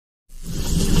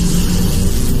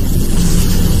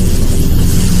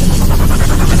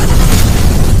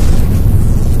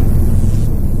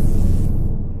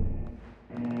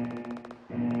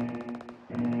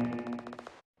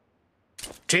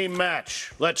Team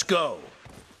match, let's go.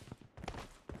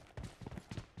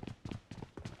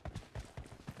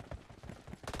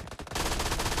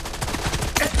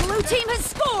 The blue team has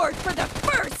scored for the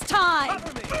first time!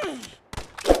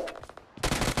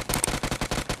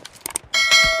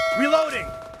 Reloading!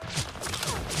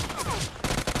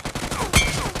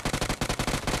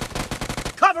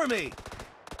 Cover me!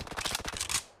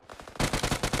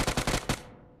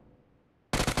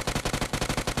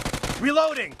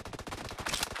 Reloading!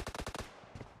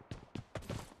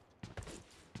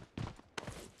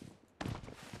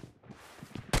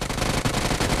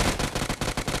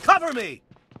 Cover me!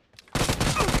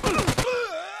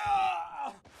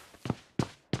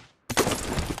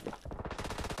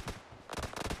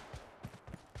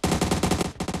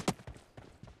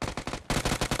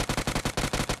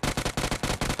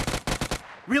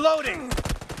 Reloading!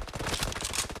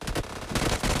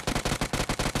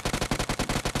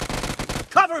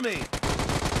 Cover me!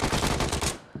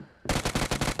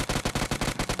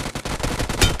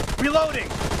 Reloading!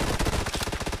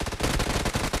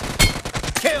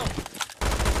 Kill!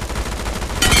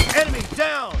 Enemy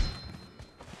down!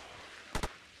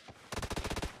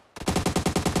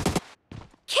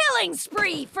 Killing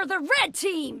spree for the red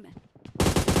team!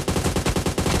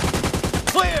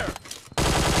 Clear!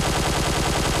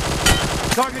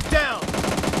 Target down!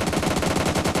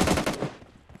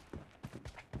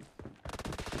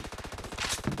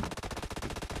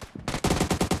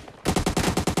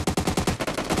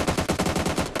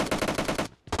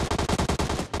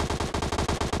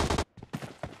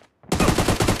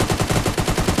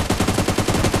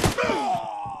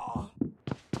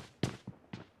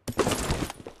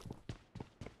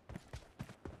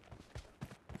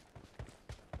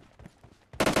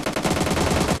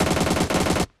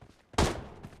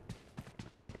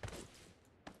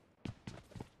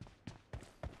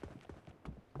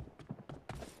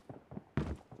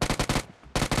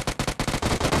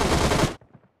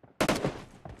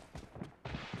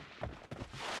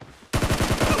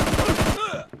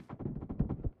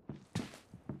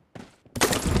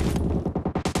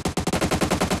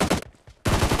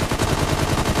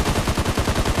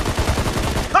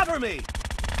 Cover me!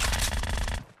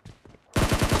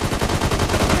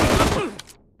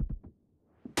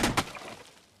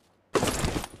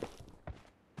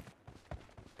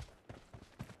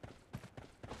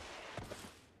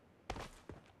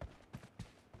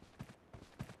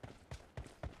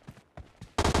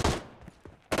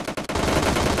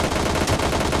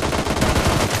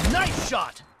 Nice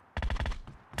shot!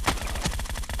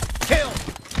 Kill!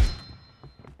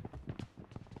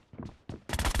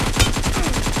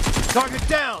 Target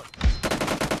down!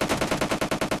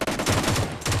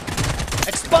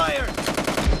 Expired!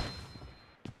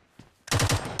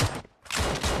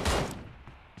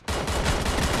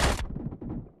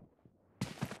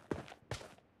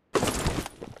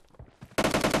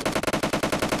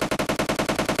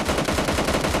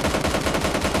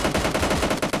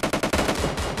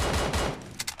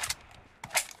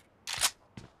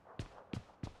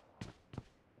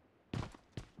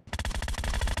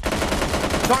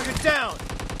 Target down!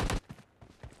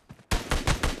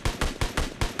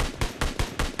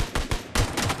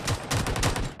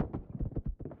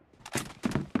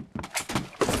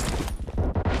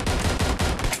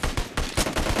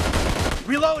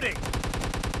 Reloading!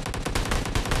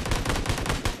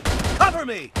 Cover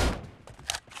me!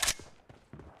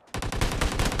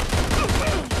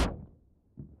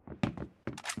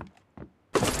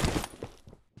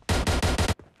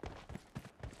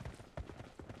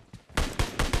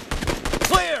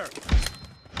 Clear!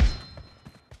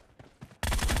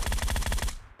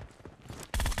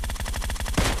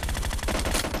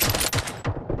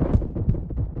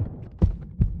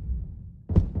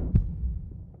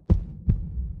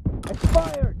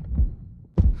 Expired!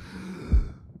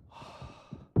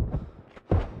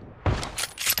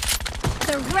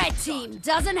 The red team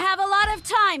doesn't have a lot of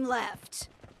time left.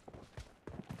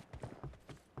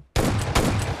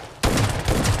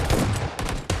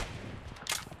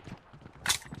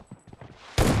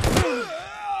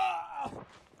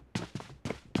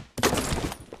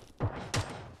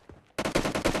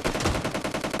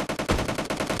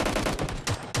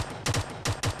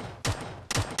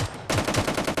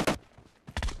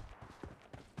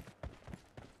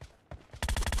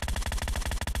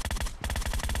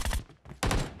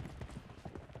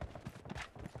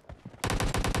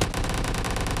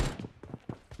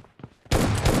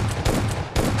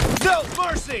 No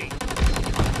mercy!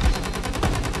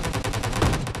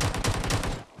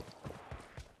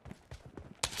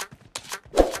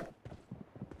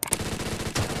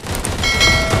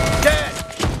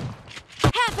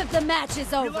 Half of the match match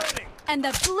is over, Reloading. and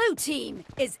the blue team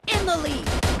is in the lead.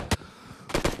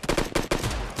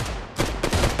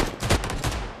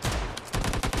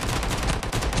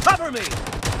 Cover me!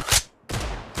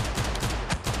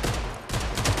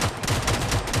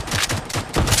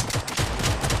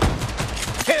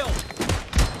 Kill!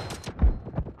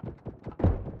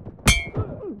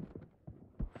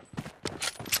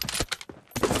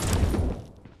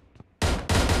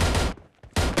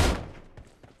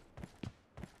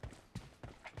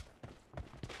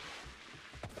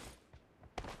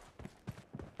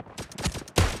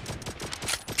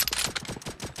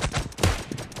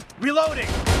 Reloading!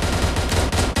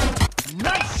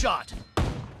 Nice shot!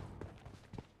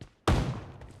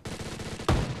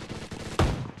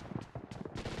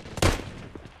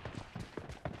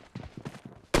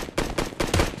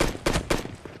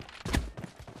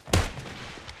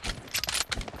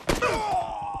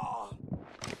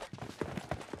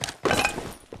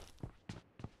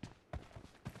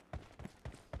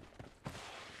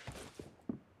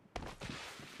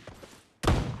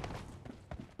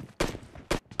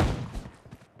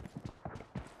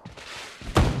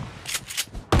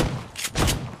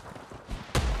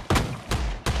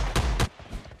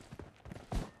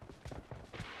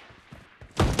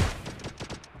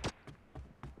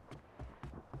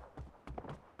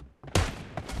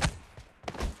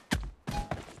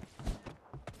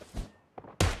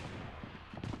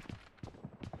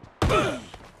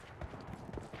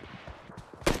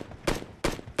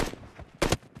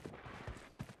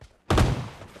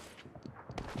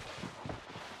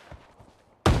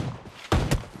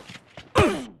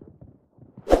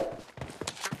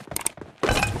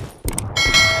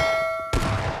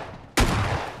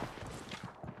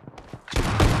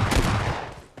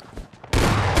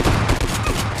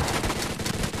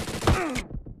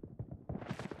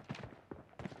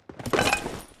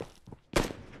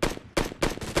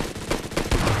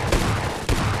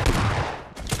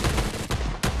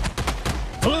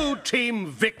 Blue team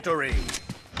victory!